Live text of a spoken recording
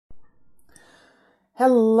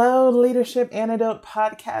Hello, Leadership Antidote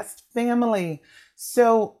Podcast family.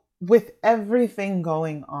 So, with everything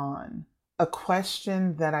going on, a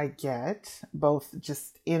question that I get, both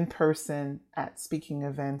just in person at speaking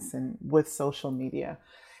events and with social media,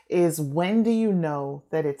 is when do you know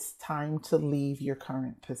that it's time to leave your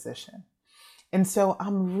current position? And so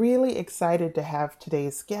I'm really excited to have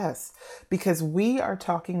today's guest because we are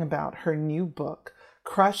talking about her new book,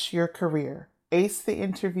 Crush Your Career: Ace the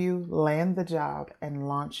Interview, Land the Job, and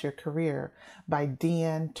Launch Your Career by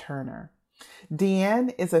Deanne Turner.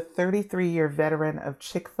 Deanne is a 33-year veteran of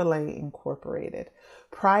Chick-fil-A Incorporated.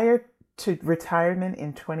 Prior to retirement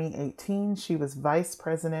in 2018, she was Vice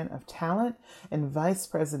President of Talent and Vice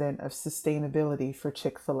President of Sustainability for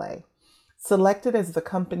Chick-fil-A. Selected as the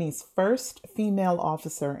company's first female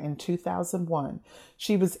officer in 2001,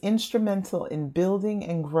 she was instrumental in building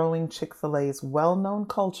and growing Chick-fil-A's well-known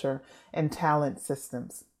culture and talent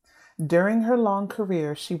systems. During her long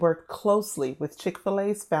career, she worked closely with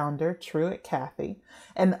Chick-fil-A's founder, Truett Cathy,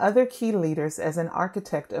 and other key leaders as an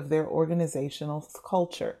architect of their organizational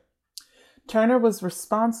culture. Turner was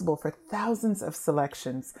responsible for thousands of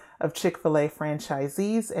selections of Chick-fil-A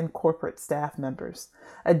franchisees and corporate staff members.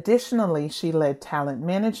 Additionally, she led talent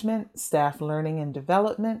management, staff learning and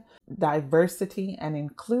development, diversity and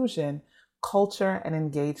inclusion, culture and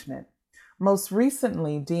engagement. Most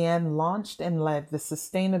recently, Deanne launched and led the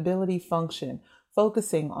sustainability function,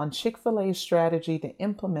 focusing on Chick-fil-A's strategy to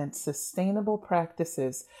implement sustainable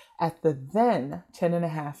practices at the then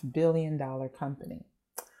 $10.5 billion company.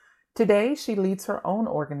 Today, she leads her own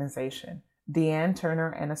organization, Deanne Turner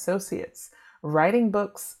and Associates, writing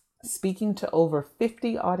books, speaking to over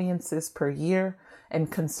 50 audiences per year, and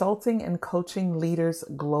consulting and coaching leaders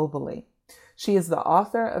globally. She is the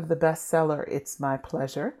author of the bestseller, It's My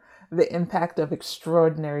Pleasure: The Impact of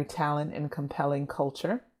Extraordinary Talent and Compelling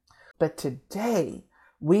Culture. But today,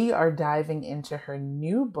 we are diving into her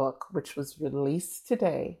new book, which was released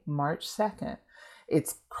today, March 2nd.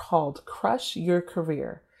 It's called Crush Your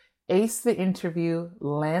Career: Ace the Interview,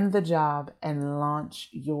 Land the Job, and Launch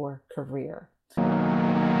Your Career.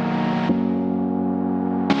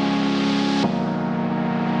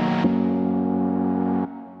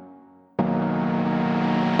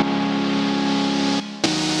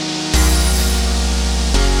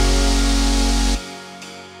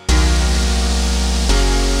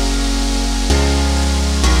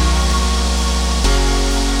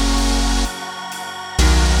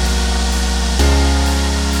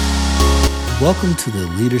 Welcome to the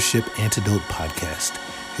Leadership Antidote Podcast.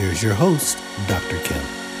 Here's your host, Dr. Kim.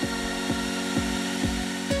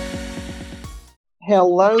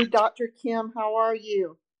 Hello, Dr. Kim. How are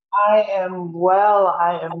you? I am well.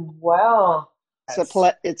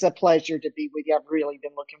 It's a pleasure to be with you. I've really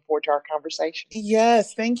been looking forward to our conversation.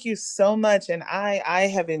 Yes, thank you so much. And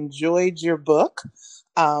I have enjoyed your book.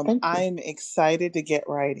 I'm excited to get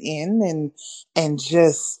right in and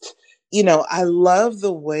just, I love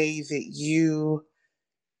the way that you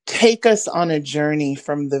take us on a journey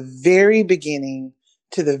from the very beginning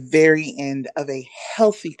to the very end of a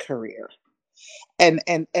healthy career.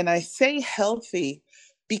 And I say healthy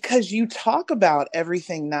because you talk about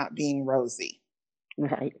everything not being rosy.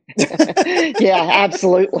 Right. Yeah,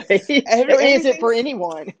 absolutely. Is it for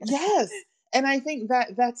anyone? Yes. And I think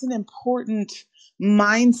that's an important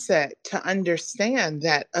mindset to understand,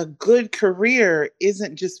 that a good career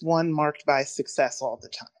isn't just one marked by success all the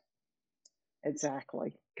time.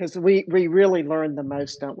 Exactly. Because we really learn the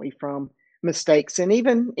most, don't we, from mistakes and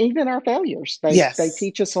even our failures. They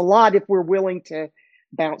teach us a lot if we're willing to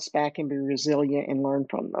bounce back and be resilient and learn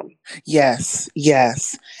from them. Yes.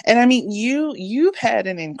 And I mean, you've had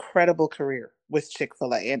an incredible career with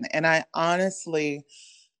Chick-fil-A, and I honestly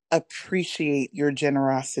appreciate your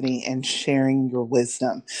generosity and sharing your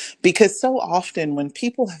wisdom, because so often when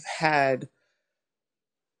people have had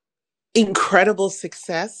incredible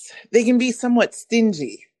success, they can be somewhat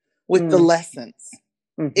stingy with the lessons.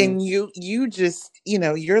 Mm-hmm. And you just,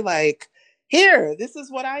 you're like, here, this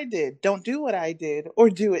is what I did. Don't do what I did, or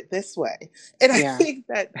do it this way. And I think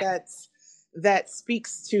that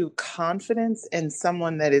speaks to confidence and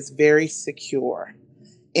someone that is very secure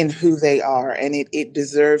in who they are, and it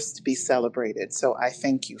deserves to be celebrated. So I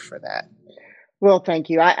thank you for that. Well, thank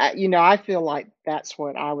you. I feel like that's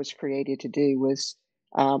what I was created to do. Was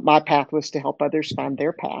my path was to help others find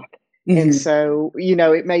their path. Mm-hmm. And so,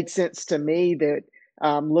 it made sense to me that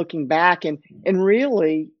looking back and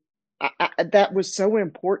really, that was so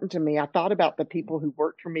important to me. I thought about the people who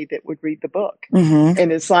worked for me that would read the book. Mm-hmm.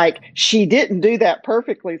 And it's like, she didn't do that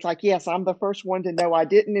perfectly. It's like, yes, I'm the first one to know I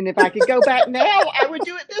didn't. And if I could go back now, I would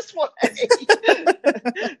do it this way.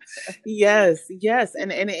 Yes, yes.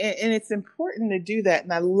 And it's important to do that.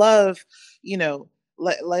 And I love, you know,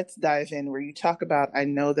 let's dive in where you talk about, I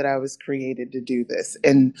know that I was created to do this.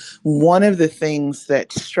 And one of the things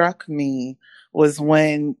that struck me was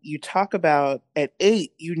when you talk about at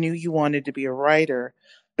 8, you knew you wanted to be a writer,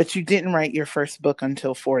 but you didn't write your first book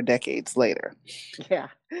until 4 decades later. Yeah.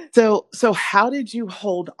 So how did you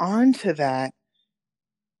hold on to that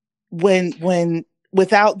when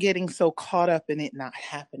without getting so caught up in it not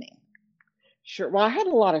happening? Sure. Well, I had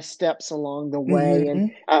a lot of steps along the way,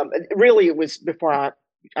 and Mm-hmm. really, it was before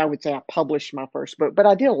I would say I published my first book, but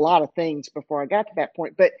I did a lot of things before I got to that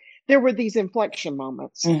point. But there were these inflection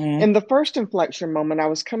moments. Mm-hmm. And the first inflection moment, I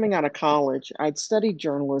was coming out of college. I'd studied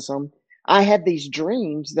journalism. I had these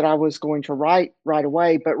dreams that I was going to write right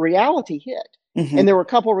away, but reality hit. Mm-hmm. And there were a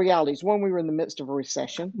couple of realities. One, we were in the midst of a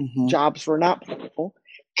recession. Mm-hmm. Jobs were not plentiful.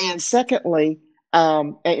 And secondly,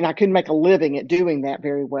 and I couldn't make a living at doing that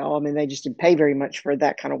very well. I mean, they just didn't pay very much for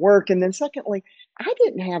that kind of work. And then secondly, I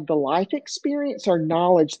didn't have the life experience or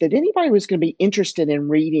knowledge that anybody was going to be interested in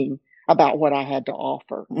reading about what I had to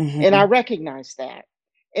offer. Mm-hmm. And I recognized that.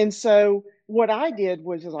 And so what I did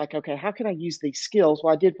was like, okay, how can I use these skills?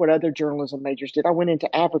 Well, I did what other journalism majors did. I went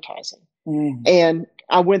into advertising. Mm-hmm. And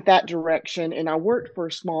I went that direction, and I worked for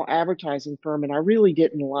a small advertising firm, and I really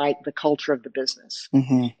didn't like the culture of the business.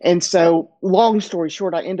 Mm-hmm. And so, long story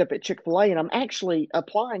short, I end up at Chick-fil-A, and I'm actually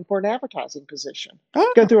applying for an advertising position.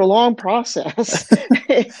 Oh. Go through a long process.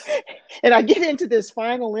 And I get into this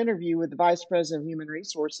final interview with the vice president of human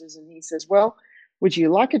resources, and he says, well, would you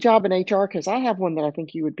like a job in HR? Because I have one that I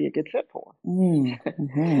think you would be a good fit for.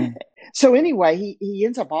 Mm-hmm. So anyway, he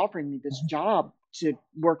ends up offering me this job to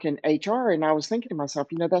work in HR. And I was thinking to myself,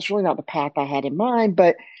 that's really not the path I had in mind,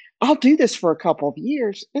 but I'll do this for a couple of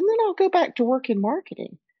years and then I'll go back to work in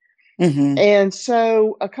marketing. Mm-hmm. And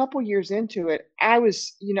so a couple years into it, I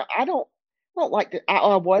was, I don't like that.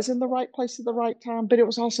 I was in the right place at the right time, but it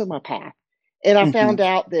was also my path. And I found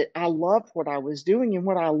out that I loved what I was doing, and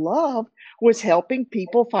what I loved was helping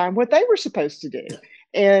people find what they were supposed to do.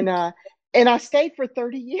 And I stayed for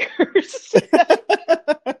 30 years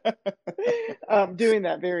doing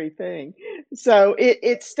that very thing. So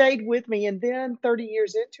it stayed with me. And then 30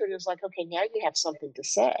 years into it, it was like, okay, now you have something to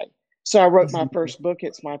say. So I wrote my first book,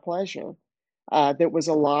 It's My Pleasure, that was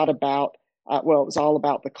a lot about, it was all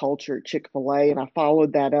about the culture at Chick-fil-A. And I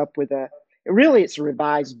followed that up with it's a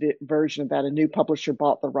revised version of that. A new publisher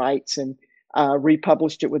bought the rights and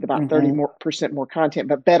republished it with about 30% more content.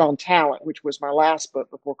 But Bet on Talent, which was my last book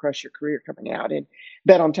before Crush Your Career coming out. And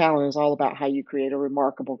Bet on Talent is all about how you create a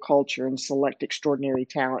remarkable culture and select extraordinary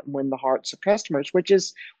talent and win the hearts of customers, which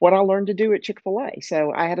is what I learned to do at Chick-fil-A.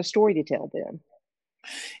 So I had a story to tell then.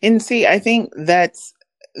 And see, I think that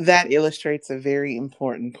illustrates a very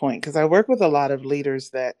important point, because I work with a lot of leaders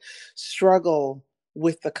that struggle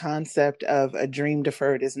with the concept of a dream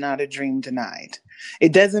deferred is not a dream denied.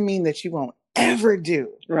 It doesn't mean that you won't ever do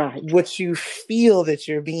what you feel that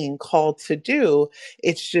you're being called to do.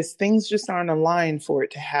 It's just things just aren't aligned for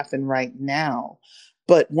it to happen right now.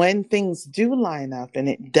 But when things do line up and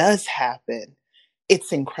it does happen,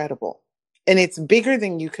 it's incredible. And it's bigger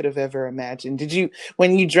than you could have ever imagined.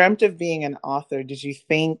 When you dreamt of being an author, did you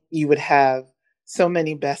think you would have so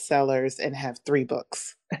many bestsellers and have 3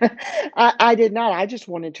 books? I did not. I just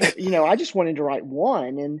wanted to write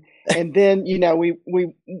one. And then, we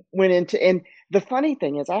went into, and the funny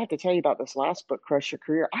thing is, I have to tell you about this last book, Crush Your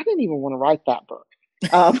Career. I didn't even want to write that book.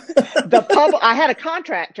 I had a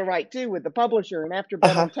contract to write too with the publisher. And after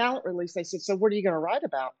Bet on Talent release, they said, so what are you going to write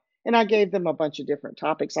about? And I gave them a bunch of different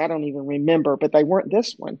topics. I don't even remember, but they weren't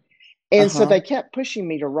this one. And so they kept pushing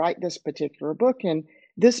me to write this particular book. And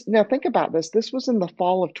now think about this. This was in the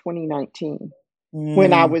fall of 2019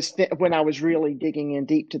 when I was really digging in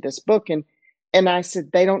deep to this book. And I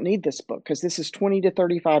said, they don't need this book because this is 20 to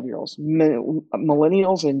 35-year-olds,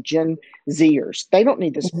 millennials and Gen Zers. They don't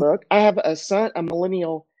need this book. I have a son, a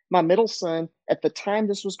millennial, my middle son, at the time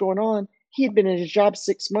this was going on, he had been in his job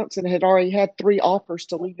 6 months and had already had 3 offers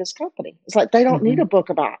to leave his company. It's like, they don't need a book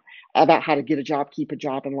about how to get a job, keep a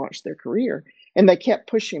job, and launch their career. And they kept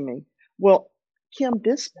pushing me. Well, Kim,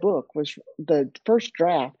 this book was the first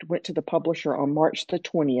draft went to the publisher on March the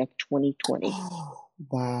 20th, 2020. Oh,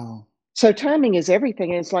 wow. So timing is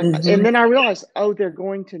everything. And it's like, and then I realized, they're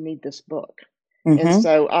going to need this book. And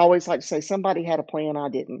so I always like to say, somebody had a plan, I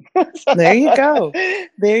didn't. There you go.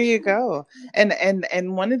 There you go.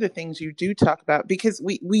 And one of the things you do talk about, because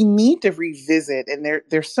we need to revisit, and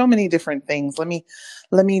there's so many different things. Let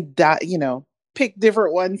me pick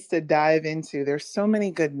different ones to dive into. There's so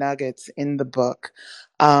many good nuggets in the book.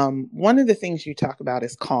 One of the things you talk about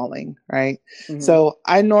is calling, right? Mm-hmm. So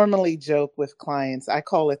I normally joke with clients, I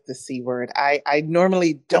call it the C word. I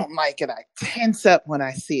normally don't like it. I tense up when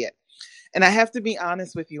I see it. And I have to be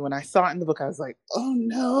honest with you, when I saw it in the book, I was like, oh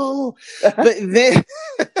no. But then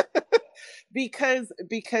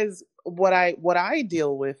because what I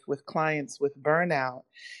deal with clients with burnout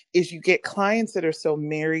is you get clients that are so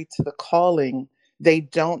married to the calling, they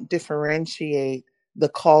don't differentiate the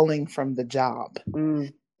calling from the job.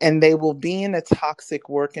 Mm. And they will be in a toxic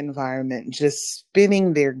work environment, just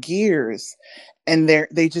spinning their gears. And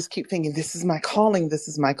they just keep thinking, this is my calling. This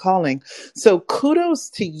is my calling. So kudos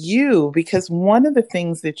to you, because one of the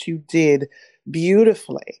things that you did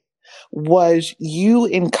beautifully was you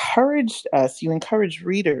encouraged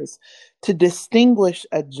readers to distinguish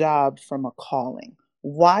a job from a calling.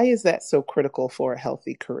 Why is that so critical for a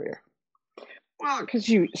healthy career? Well, because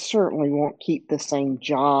you certainly won't keep the same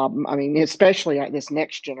job. I mean, especially like this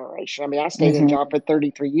next generation. I mean, I stayed in a Mm-hmm. job for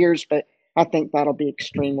 33 years, but I think that'll be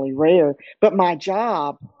extremely rare. But my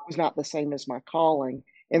job was not the same as my calling.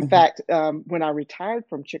 In Mm-hmm. fact, when I retired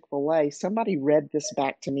from Chick-fil-A, somebody read this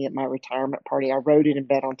back to me at my retirement party. I wrote it in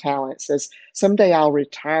Bet on Talent. It says, someday I'll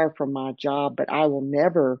retire from my job, but I will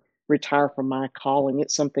never retire from my calling.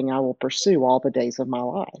 It's something I will pursue all the days of my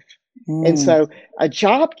life. And Mm. so a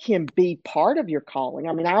job can be part of your calling.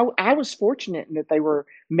 I mean, I was fortunate in that they were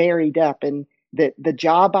married up and that the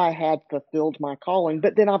job I had fulfilled my calling,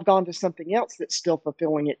 but then I've gone to something else that's still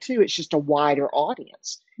fulfilling it too. It's just a wider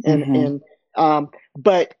audience. Mm-hmm.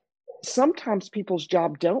 But sometimes people's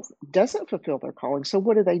job doesn't fulfill their calling. So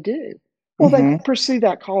what do? Well, they Mm-hmm. pursue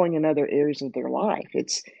that calling in other areas of their life.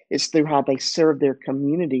 It's through how they serve their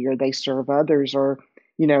community or they serve others or,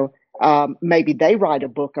 you know, maybe they write a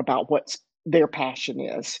book about what their passion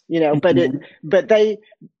is, Mm-hmm. but they,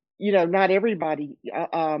 not everybody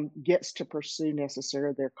gets to pursue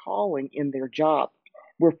necessarily their calling in their job.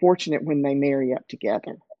 We're fortunate when they marry up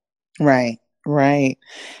together. Right, right.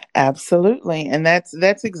 Absolutely. And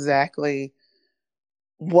that's exactly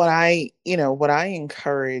what I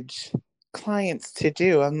encourage clients to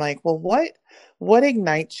do. I'm like, well, what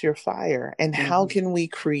ignites your fire, and how Hmm. can we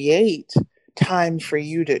create time for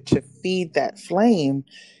you to feed that flame,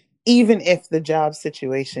 even if the job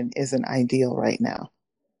situation isn't ideal right now?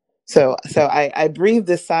 So I breathed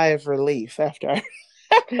a sigh of relief after I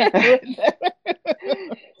read that.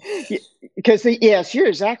 Because yes, you're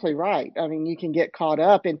exactly right. I mean, you can get caught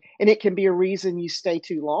up and it can be a reason you stay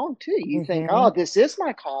too long too. You think, Mm-hmm. oh, this is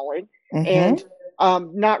my calling, Mm-hmm. and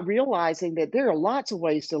not realizing that there are lots of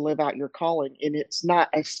ways to live out your calling, and it's not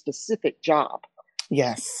a specific job.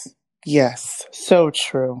 Yes. Yes. So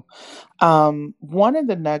true. One of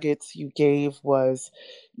the nuggets you gave was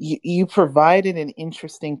you provided an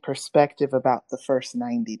interesting perspective about the first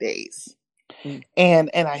 90 days. Mm. And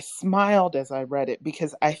I smiled as I read it,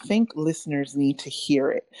 because I think listeners need to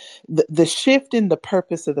hear it. The shift in the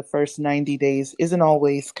purpose of the first 90 days isn't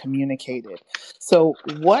always communicated. So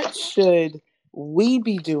what should we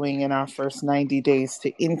be doing in our first 90 days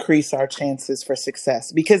to increase our chances for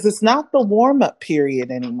success? Because it's not the warm-up period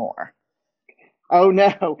anymore. Oh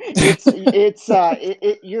no,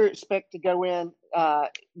 you're expect to go in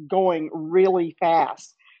going really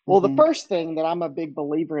fast. Well, the Hmm. first thing that I'm a big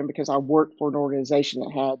believer in, because I worked for an organization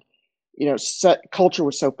that had, culture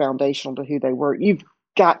was so foundational to who they were. You've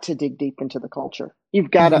got to dig deep into the culture.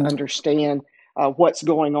 You've got to Hmm. understand what's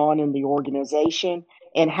going on in the organization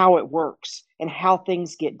and how it works and how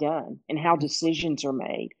things get done and how decisions are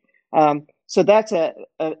made. So that's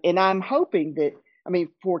and I'm hoping that, I mean,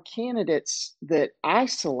 for candidates that I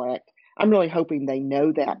select, I'm really hoping they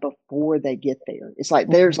know that before they get there. It's like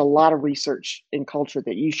there's a lot of research in culture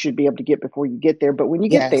that you should be able to get before you get there. But when you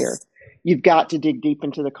get there, Yes. you've got to dig deep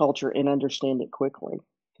into the culture and understand it quickly. I,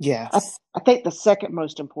 Yes. I think the second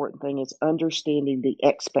most important thing is understanding the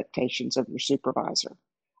expectations of your supervisor.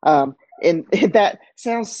 Um, and that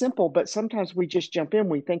sounds simple, but sometimes we just jump in.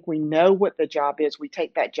 We think we know what the job is. We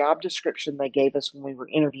take that job description they gave us when we were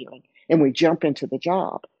interviewing and we jump into the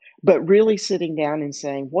job. But really sitting down and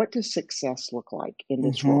saying, what does success look like in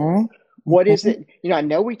this role? Hmm. What is Hmm. it? I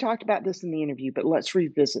know we talked about this in the interview, but let's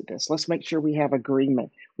revisit this. Let's make sure we have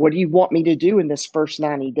agreement. What do you want me to do in this first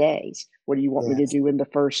 90 days? What do you want me to Yes. do in the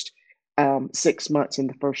first 6 months, in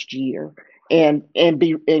the first year? And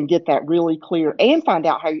get that really clear and find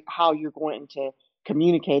out how you're going to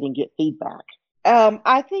communicate and get feedback.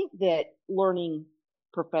 I think that learning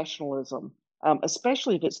professionalism,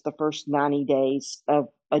 especially if it's the first 90 days of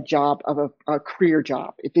a job, of a career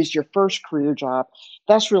job, if it's your first career job,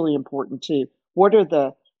 that's really important too. What are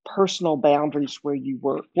the personal boundaries where you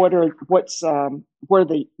work? What are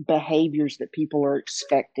the behaviors that people are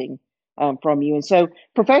expecting from you? And so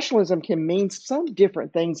professionalism can mean some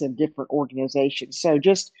different things in different organizations. So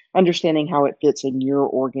just understanding how it fits in your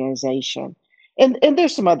organization. And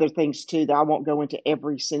there's some other things too that I won't go into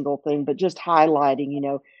every single thing, but just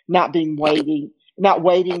highlighting, not not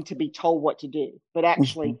waiting to be told what to do, but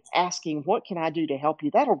actually asking, what can I do to help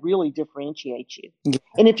you? That'll really differentiate you. Yeah.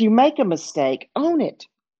 And if you make a mistake, own it.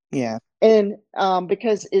 Yeah. And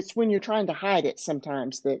because it's when you're trying to hide it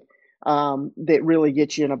sometimes that really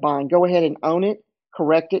gets you in a bind. Go ahead and own it,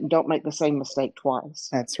 correct it, and don't make the same mistake twice.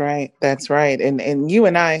 That's right. That's right. And you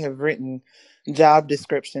and I have written job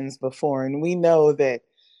descriptions before, and we know that,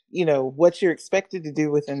 what you're expected to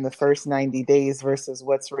do within the first 90 days versus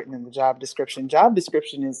what's written in the job description. Job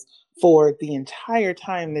description is for the entire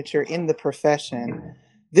time that you're in the profession.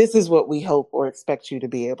 This is what we hope or expect you to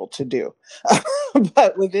be able to do.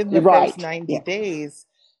 But within the first 90 days,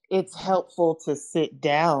 it's helpful to sit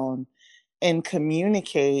down and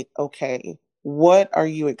communicate, okay, what are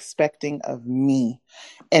you expecting of me?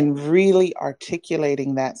 And really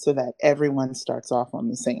articulating that so that everyone starts off on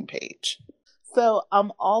the same page. So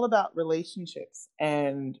I'm all about relationships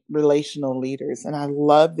and relational leaders. And I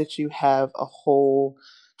love that you have a whole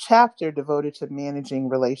chapter devoted to managing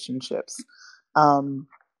relationships.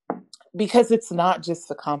 Because it's not just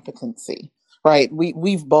the competency, right?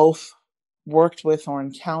 We've both worked with or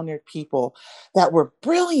encountered people that were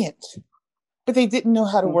brilliant, but they didn't know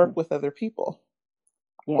how to work with other people.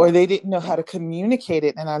 Yeah. Or they didn't know how to communicate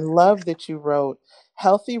it. And I love that you wrote,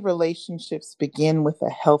 healthy relationships begin with a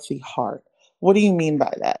healthy heart. What do you mean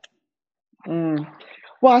by that?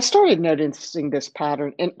 Well, I started noticing this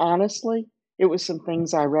pattern. And honestly, it was some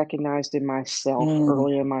things I recognized in myself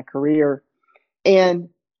early in my career. And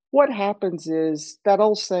what happens is that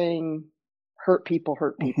old saying, hurt people,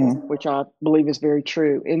 which I believe is very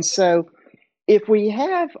true. And so if we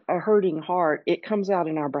have a hurting heart, it comes out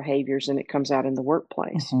in our behaviors and it comes out in the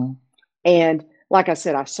workplace. And like I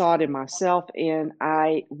said, I saw it in myself, and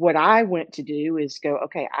what I went to do is go,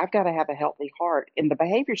 okay, I've got to have a healthy heart, and the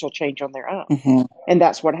behaviors will change on their own. And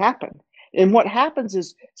that's what happened. And what happens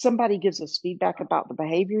is somebody gives us feedback about the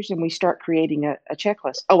behaviors, and we start creating a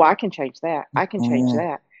checklist. Oh, I can change that. I can change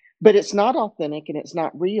that. But it's not authentic, and it's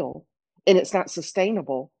not real, and it's not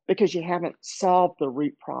sustainable because you haven't solved the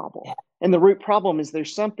root problem. And the root problem is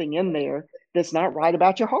there's something in there that's not right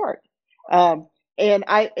about your heart. And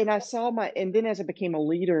I saw and then as I became a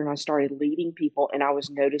leader and I started leading people, and I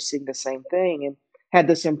was noticing the same thing, and had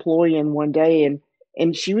this employee in one day,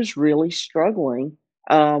 and she was really struggling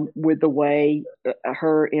with the way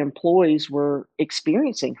her employees were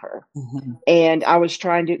experiencing her. And I was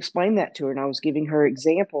trying to explain that to her, and I was giving her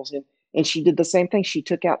examples, and she did the same thing. She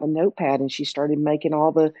took out the notepad and she started making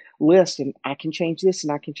all the lists, and I can change this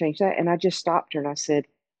and I can change that. And I just stopped her and I said,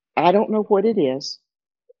 I don't know what it is,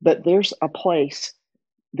 but there's a place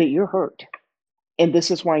that you're hurt. And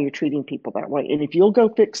this is why you're treating people that way. And if you'll go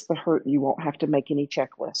fix the hurt, you won't have to make any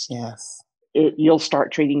checklists. Yes. You'll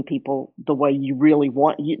start treating people the way you really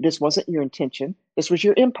want. This wasn't your intention. This was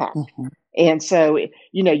your impact. And so,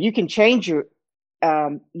 you can change your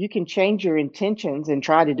intentions and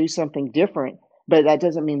try to do something different, but that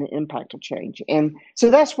doesn't mean the impact will change. And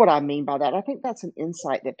so that's what I mean by that. I think that's an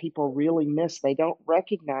insight that people really miss. They don't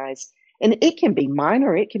recognize, and it can be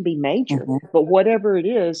minor, it can be major, but whatever it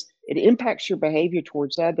is, it impacts your behavior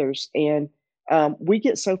towards others. And we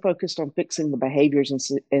get so focused on fixing the behaviors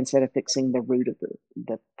instead of fixing the root of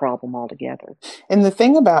the problem altogether. And the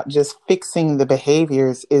thing about just fixing the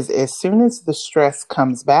behaviors is as soon as the stress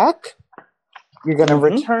comes back, you're going to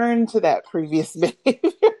return to that previous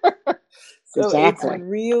behavior. So It's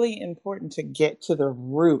really important to get to the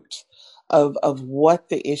root of what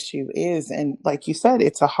the issue is. And like you said,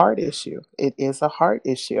 it's a heart issue. It is a heart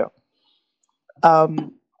issue.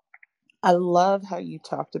 I love how you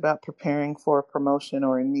talked about preparing for a promotion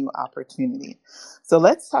or a new opportunity. So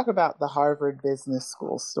let's talk about the Harvard Business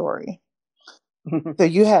School story. So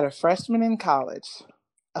you had a freshman in college,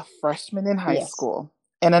 a freshman in high school,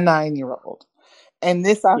 and a 9-year-old. And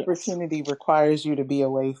this opportunity requires you to be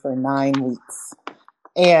away for 9 weeks.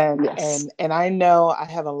 And I know I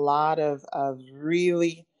have a lot of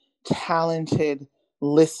really talented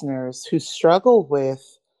listeners who struggle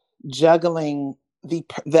with juggling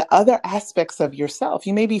the other aspects of yourself.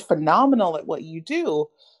 You may be phenomenal at what you do,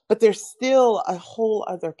 but there's still a whole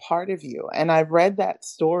other part of you. And I read that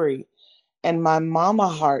story and my mama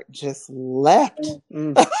heart just leapt.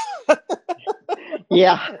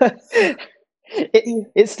 Yeah.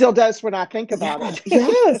 It still does when I think about it.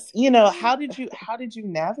 Yes. How did you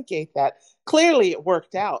navigate that? Clearly it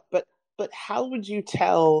worked out, but how would you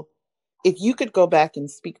tell if you could go back and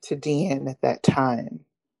speak to Deanne at that time,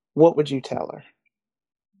 what would you tell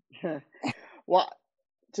her? Well,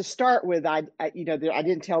 to start with, I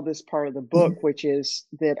didn't tell this part of the book, which is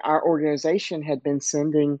that our organization had been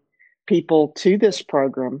sending people to this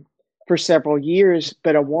program for several years,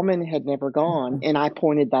 but a woman had never gone, and I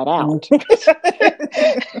pointed that out.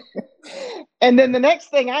 And then the next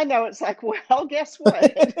thing I know, it's like, well, guess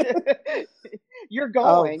what? You're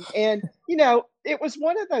going. Oh. And, it was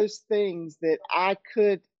one of those things that I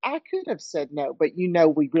could have said no, but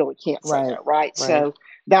we really can't say no, right? So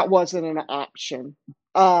that wasn't an option.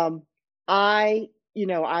 I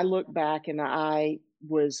look back and I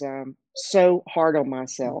was so hard on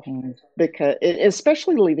myself because,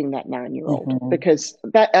 especially leaving that 9-year-old, because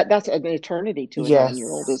that's an eternity to a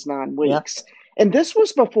 9-year-old is 9 weeks. Yep. And this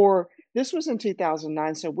was in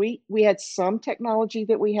 2009. So we had some technology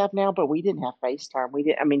that we have now, but we didn't have FaceTime.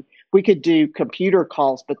 We could do computer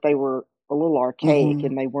calls, but they were a little archaic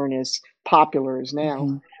and they weren't as popular as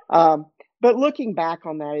now. But looking back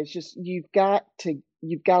on that, it's just, you've got to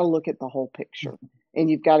look at the whole picture, and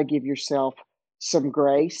you've got to give yourself some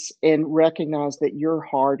grace and recognize that you're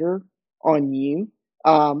harder on you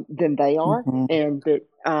than they are. And that,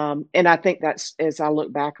 and I think that's, as I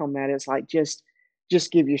look back on that, it's like, just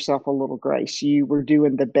give yourself a little grace. You were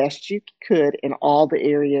doing the best you could in all the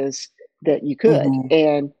areas that you could,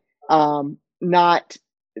 and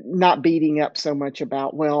not beating up so much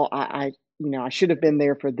about, well, I should have been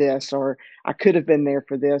there for this, or I could have been there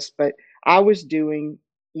for this, but I was doing,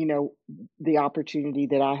 the opportunity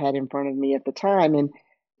that I had in front of me at the time.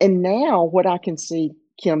 And now what I can see,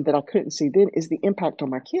 Kim, that I couldn't see then, is the impact on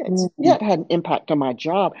my kids. Yeah, it had an impact on my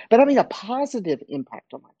job, but a positive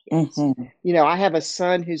impact on my kids. I have a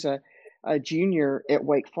son who's a junior at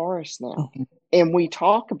Wake Forest now. And we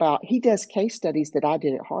talk about, he does case studies that I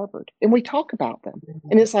did at Harvard, and we talk about them.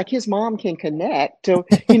 And it's like his mom can connect to,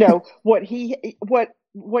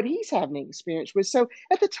 what he's having experience with. So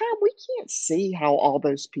at the time, we can't see how all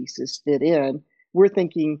those pieces fit in. We're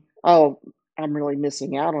thinking, oh, I'm really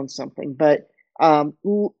missing out on something. But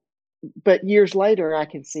years later, I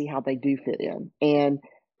can see how they do fit in. And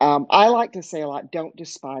I like to say a lot, don't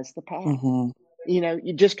despise the past.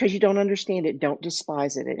 You just because you don't understand it, don't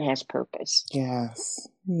despise it. It has purpose. Yes.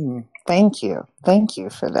 Thank you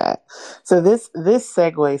for that. So this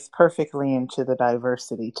segues perfectly into the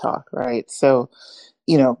diversity talk, right? So,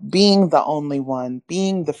 being the only one,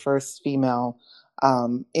 being the first female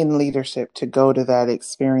in leadership to go to that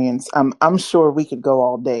experience. I'm sure we could go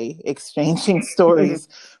all day exchanging stories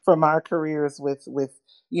from our careers with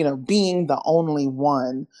being the only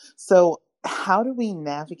one. So how do we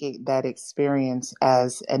navigate that experience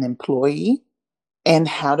as an employee, and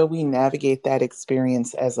how do we navigate that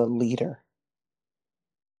experience as a leader?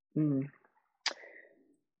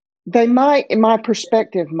 They might, in my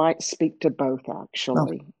perspective, might speak to both,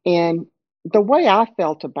 actually. Okay. And the way I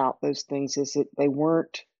felt about those things is that they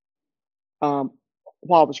weren't, while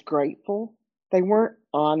I was grateful, they weren't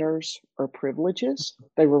honors or privileges.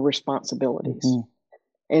 They were responsibilities.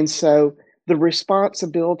 And so the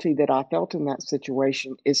responsibility that I felt in that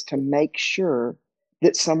situation is to make sure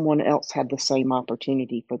that someone else had the same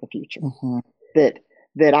opportunity for the future. That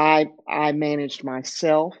I managed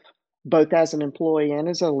myself, both as an employee and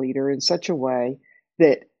as a leader, in such a way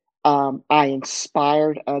that I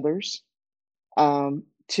inspired others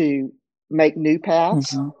to make new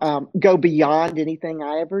paths, go beyond anything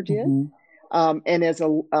I ever did, and as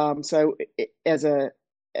a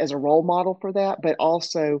role model for that, but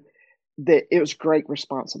also that it was great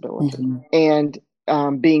responsibility, and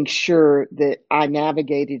being sure that I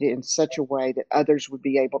navigated it in such a way that others would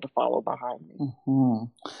be able to follow behind me.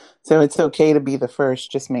 So it's okay to be the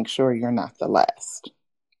first, just make sure you're not the last.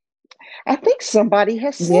 I think somebody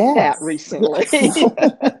has said that recently.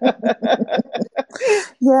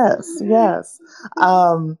 Yes.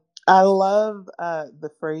 I love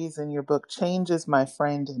the phrase in your book, "Change is my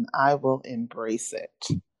friend and I will embrace it."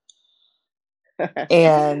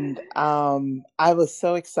 And I was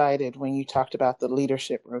so excited when you talked about the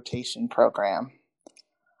leadership rotation program.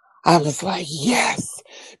 I was like, yes,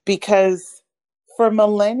 because for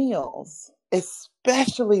millennials,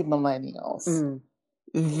 especially millennials,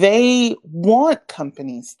 they want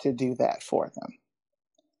companies to do that for them.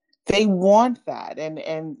 They want that. And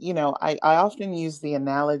I often use the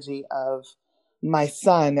analogy of my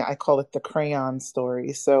son. I call it the crayon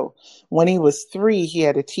story. So when he was 3, he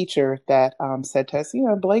had a teacher that said to us,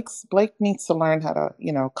 Blake needs to learn how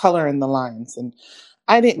to, color in the lines. And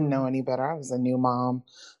I didn't know any better. I was a new mom.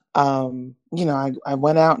 I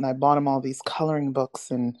went out and I bought him all these coloring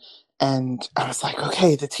books, and I was like,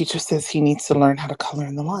 okay, the teacher says he needs to learn how to color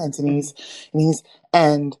in the lines,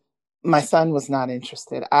 and my son was not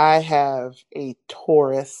interested. I have a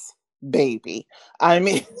Taurus baby. I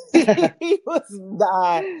mean, he was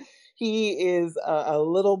not. He is a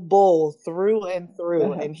little bull through and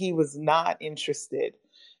through, and he was not interested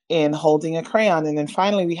in holding a crayon. And then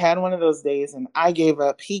finally we had one of those days and I gave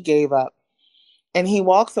up, he gave up. And he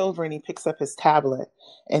walks over and he picks up his tablet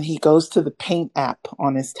and he goes to the paint app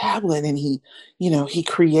on his tablet and he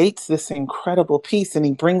creates this incredible piece and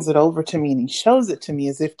he brings it over to me and he shows it to me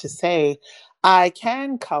as if to say, I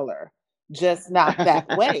can color, just not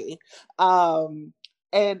that way.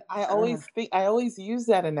 And I always use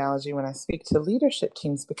that analogy when I speak to leadership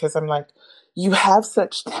teams, because I'm like, you have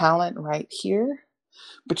such talent right here,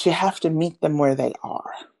 but you have to meet them where they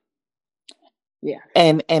are. Yeah.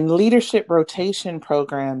 And leadership rotation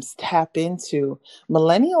programs tap into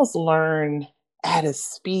millennials learn at a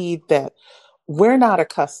speed that we're not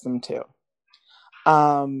accustomed to.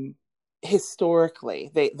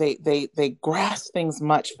 Historically, they grasp things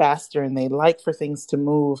much faster and they like for things to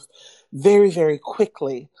move very, very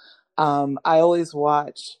quickly. I always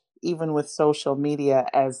watch, even with social media,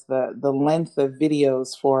 as the length of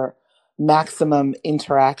videos for maximum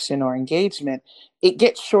interaction or engagement, it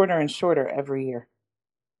gets shorter and shorter every year.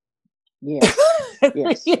 Yes.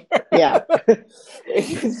 Yes. Yeah. I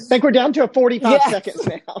think we're down to 45 seconds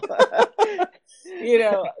now.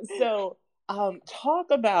 So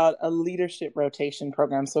talk about a leadership rotation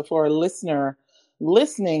program. So for a listener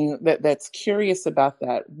listening that's curious about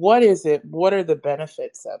that, what is it? What are the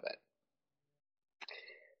benefits of it?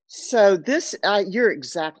 So this, you're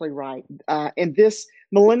exactly right. And this,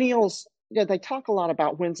 millennials, they talk a lot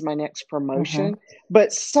about when's my next promotion,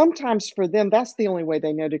 but sometimes for them, that's the only way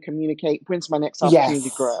they know to communicate when's my next opportunity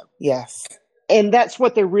to grow. Yes. And that's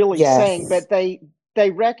what they're really saying, but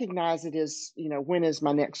they recognize it as, when is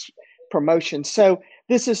my next promotion? So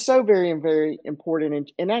this is so very, very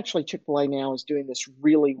important. And actually Chick-fil-A now is doing this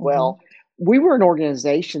really well. We were an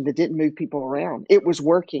organization that didn't move people around. It was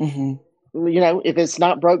working. If it's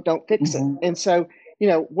not broke, don't fix it. And so,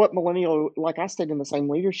 what millennial, like I stayed in the same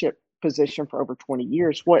leadership position for over 20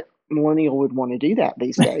 years, what millennial would want to do that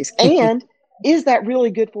these days? And is that really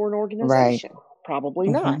good for an organization? Right. Probably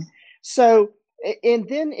not. So, and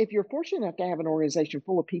then if you're fortunate enough to have an organization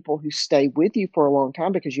full of people who stay with you for a long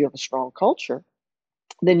time because you have a strong culture,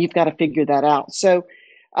 then you've got to figure that out. So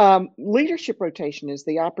leadership rotation is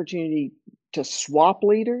the opportunity to swap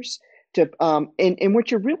leaders, and what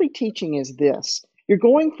you're really teaching is this. You're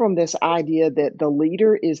going from this idea that the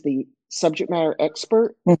leader is the subject matter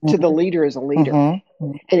expert to the leader is a leader.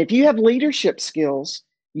 And if you have leadership skills,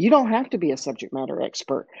 you don't have to be a subject matter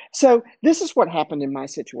expert. So this is what happened in my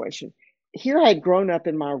situation. Here I had grown up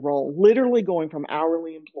in my role, literally going from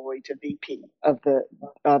hourly employee to VP of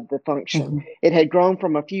the function. It had grown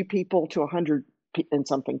from a few people to 100 and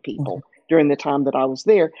something people during the time that I was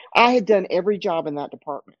there. I had done every job in that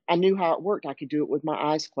department. I knew how it worked. I could do it with my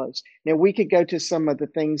eyes closed. Now we could go to some of the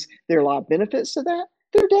things. There are a lot of benefits to that.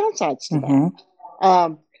 There are downsides to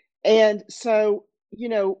that. And so,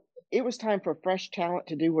 it was time for fresh talent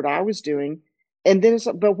to do what I was doing. And then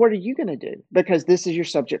but what are you going to do? Because this is your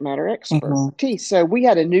subject matter expertise. So we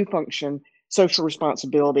had a new function, social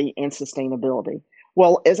responsibility and sustainability.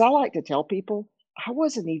 Well, as I like to tell people, I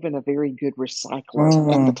wasn't even a very good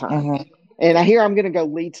recycler at the time. And I'm going to go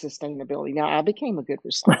lead sustainability. Now, I became a good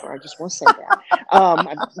recycler. I just want to say that.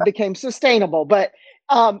 I became sustainable. But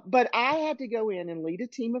I had to go in and lead a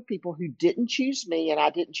team of people who didn't choose me and I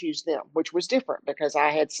didn't choose them, which was different because I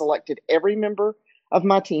had selected every member of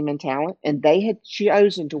my team and talent, and they had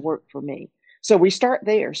chosen to work for me. So we start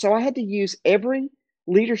there. So I had to use every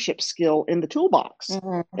leadership skill in the toolbox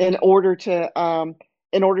in order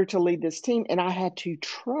to lead this team. And I had to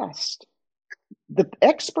trust the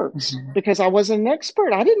experts because I wasn't an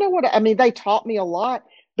expert. I didn't know they taught me a lot,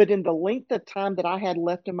 but in the length of time that I had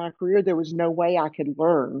left in my career, there was no way I could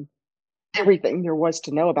learn everything there was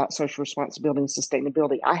to know about social responsibility and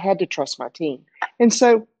sustainability. I had to trust my team. And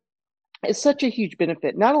so it's such a huge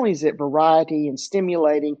benefit. Not only is it variety and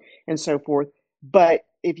stimulating and so forth, but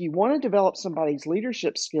if you want to develop somebody's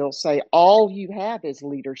leadership skills, say all you have is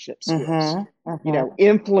leadership skills,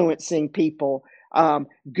 influencing people,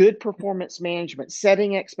 good performance management,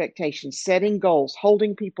 setting expectations, setting goals,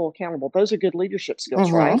 holding people accountable. Those are good leadership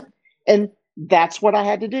skills, right? And that's what I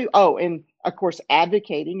had to do. Oh, and of course,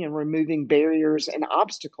 advocating and removing barriers and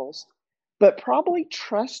obstacles. But probably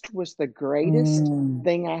trust was the greatest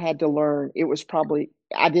thing I had to learn. It was probably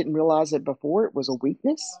I didn't realize it before, it was a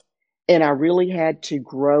weakness. And I really had to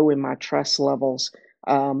grow in my trust levels,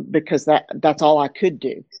 because that's all I could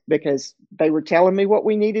do, because they were telling me what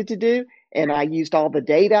we needed to do. And I used all the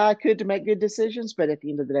data I could to make good decisions. But at the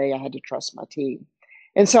end of the day, I had to trust my team.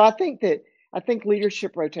 And so I think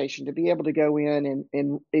leadership rotation, to be able to go in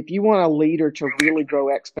and if you want a leader to really grow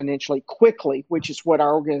exponentially quickly, which is what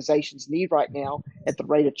our organizations need right now at the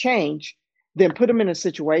rate of change, then put them in a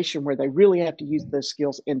situation where they really have to use those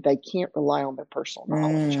skills and they can't rely on their personal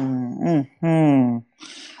knowledge. Mm-hmm.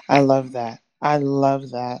 I love that. I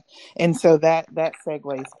love that. And so that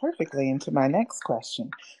segues perfectly into my next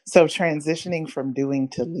question. So transitioning from doing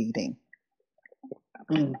to leading.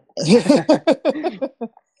 Mm.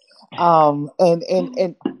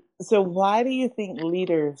 And so why do you think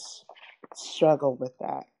leaders struggle with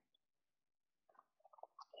that?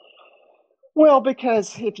 Well,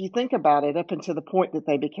 because if you think about it, up until the point that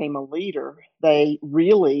they became a leader, they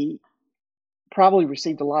really probably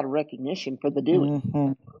received a lot of recognition for the doing.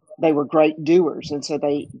 Mm-hmm. They were great doers, and so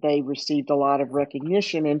they received a lot of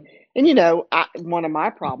recognition. And one of my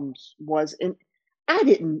problems was, and I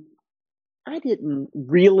didn't I didn't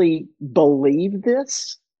really believe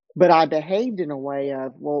this, but I behaved in a way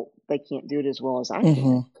of, well, they can't do it as well as I can.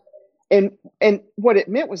 Mm-hmm. And what it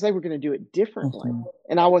meant was they were going to do it differently. Mm-hmm.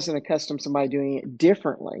 And I wasn't accustomed to somebody doing it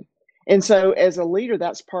differently. And so as a leader,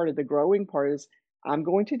 that's part of the growing part is I'm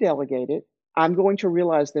going to delegate it. I'm going to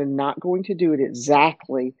realize they're not going to do it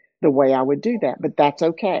exactly the way I would do that, but that's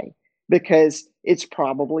okay because it's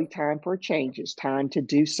probably time for a change. It's time to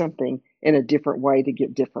do something in a different way to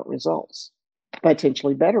get different results,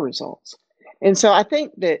 potentially better results. And so I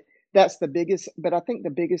think that's the biggest, but I think the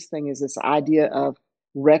biggest thing is this idea of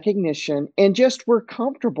recognition and just we're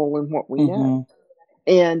comfortable in what we know.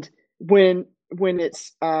 And when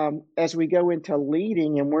it's as we go into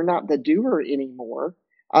leading and we're not the doer anymore,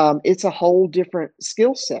 it's a whole different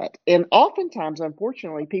skill set. And oftentimes,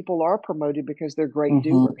 unfortunately, people are promoted because they're great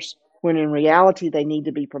doers, when in reality they need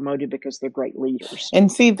to be promoted because they're great leaders.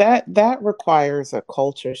 And see that requires a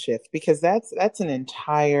culture shift because that's an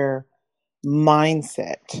entire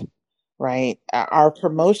mindset, right? Our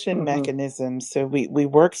promotion mechanisms. So we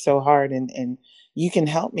work so hard, and you can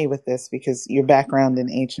help me with this because your background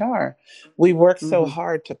in HR. We work so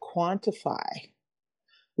hard to quantify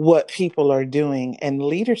what people are doing, and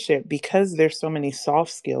leadership, because there's so many soft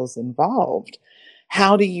skills involved.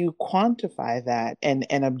 How do you quantify that and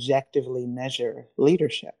objectively measure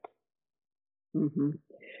leadership?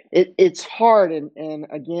 It's hard, and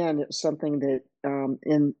again, it's something that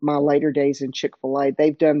in my later days in Chick-fil-A,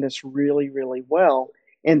 they've done this really, really well,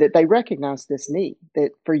 and that they recognize this need.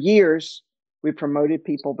 That for years we promoted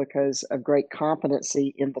people because of great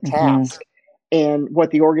competency in the task and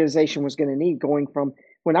what the organization was going to need. Going from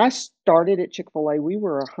when I started at Chick-fil-A, we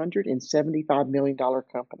were a $175 million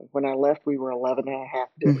company. When I left, we were 11.5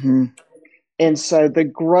 billion. And so the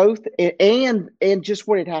growth and just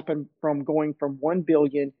what had happened from going from 1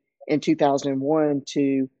 billion in 2001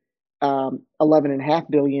 to 11.5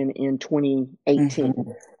 billion in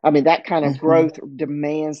 2018. I mean, that kind of growth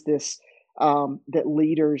demands this, that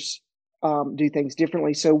leaders do things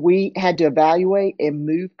differently. So we had to evaluate and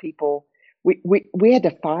move people. We had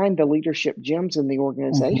to find the leadership gems in the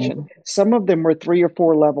organization. Some of them were 3 or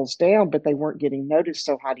 4 levels down, but they weren't getting noticed.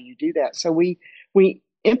 So how do you do that? So we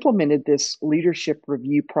implemented this leadership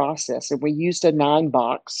review process, and we used a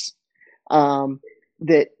 9-box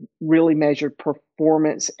that really measured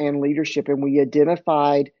performance and leadership. And we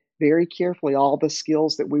identified very carefully all the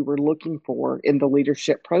skills that we were looking for in the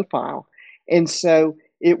leadership profile. And so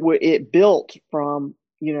it built from,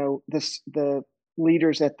 the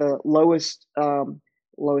leaders at the lowest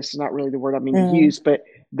is not really the word I mean to use, but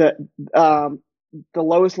the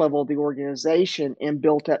lowest level of the organization, and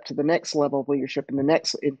built up to the next level of leadership and the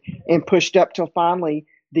next, and pushed up till finally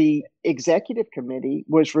the executive committee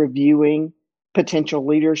was reviewing potential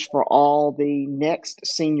leaders for all the next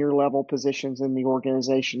senior level positions in the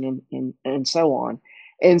organization, and so on.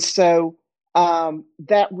 And so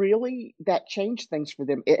that changed things for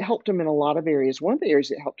them. It helped them in a lot of areas. One of the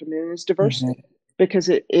areas it helped them in is diversity, because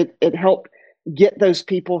it helped get those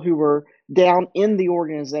people who were down in the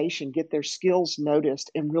organization, get their skills noticed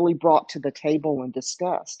and really brought to the table and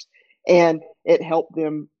discussed. And it helped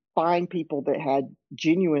them find people that had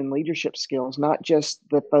genuine leadership skills, not just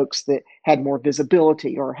the folks that had more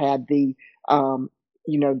visibility or had the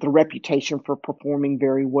reputation for performing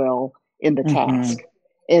very well in the task.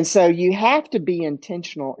 And so you have to be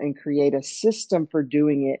intentional and create a system for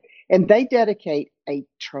doing it. And they dedicate a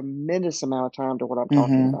tremendous amount of time to what I'm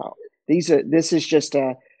talking about. This is just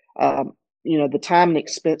the time and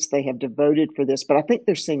expense they have devoted for this, but I think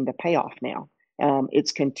they're seeing the payoff now.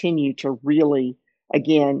 It's continued to really,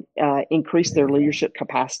 again, increase their leadership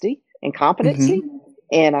capacity and competency. Mm-hmm.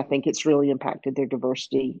 And I think it's really impacted their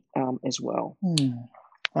diversity as well.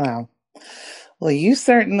 Wow. Well, you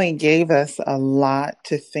certainly gave us a lot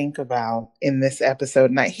to think about in this episode.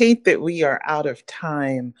 And I hate that we are out of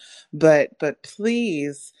time, but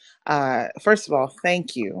please, first of all,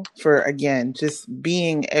 thank you for, again, just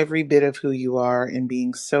being every bit of who you are and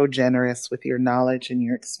being so generous with your knowledge and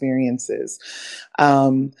your experiences.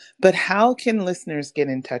 But how can listeners get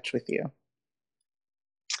in touch with you?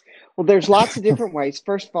 Well, there's lots of different ways.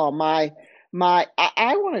 First of all, I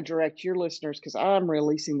want to direct your listeners, because I'm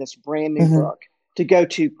releasing this brand new book, to go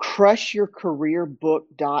to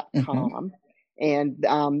crushyourcareerbook.com. And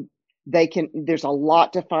there's a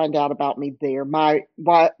lot to find out about me there.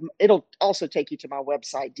 It'll also take you to my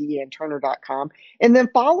website, deanneturner.com. And then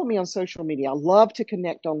follow me on social media. I love to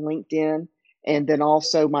connect on LinkedIn, and then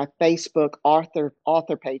also my Facebook author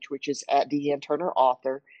page, which is at Deanne Turner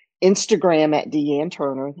Author, Instagram at Deanne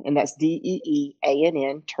Turner, and that's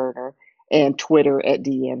DEEANN Turner, and Twitter at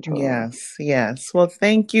Deanne Turner. Yes. Well,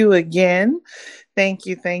 thank you again. Thank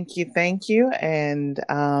you. And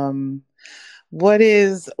what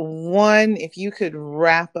is one, if you could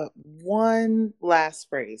wrap up one last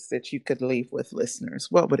phrase that you could leave with listeners,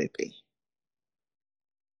 what would it be?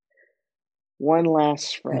 One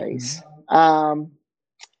last phrase.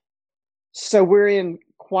 So we're in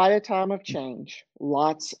quite a time of change.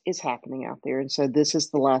 Lots is happening out there. And so this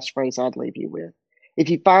is the last phrase I'd leave you with. If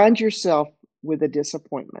you find yourself with a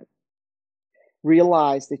disappointment,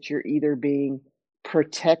 realize that you're either being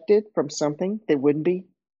protected from something that wouldn't be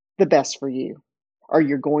the best for you, or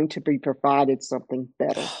you're going to be provided something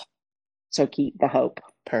better. So keep the hope.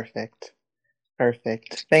 Perfect.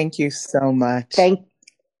 Thank you so much. Thank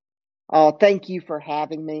you for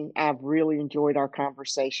having me. I've really enjoyed our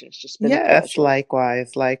conversation. It's just been a pleasure.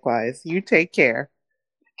 Likewise. You take care.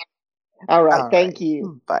 All right. Thank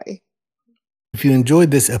you. Bye. If you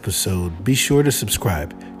enjoyed this episode, be sure to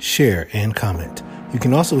subscribe, share, and comment. You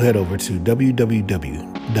can also head over to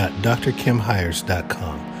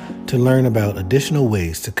www.drkimhires.com to learn about additional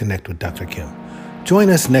ways to connect with Dr. Kim. Join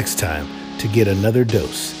us next time to get another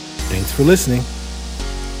dose. Thanks for listening.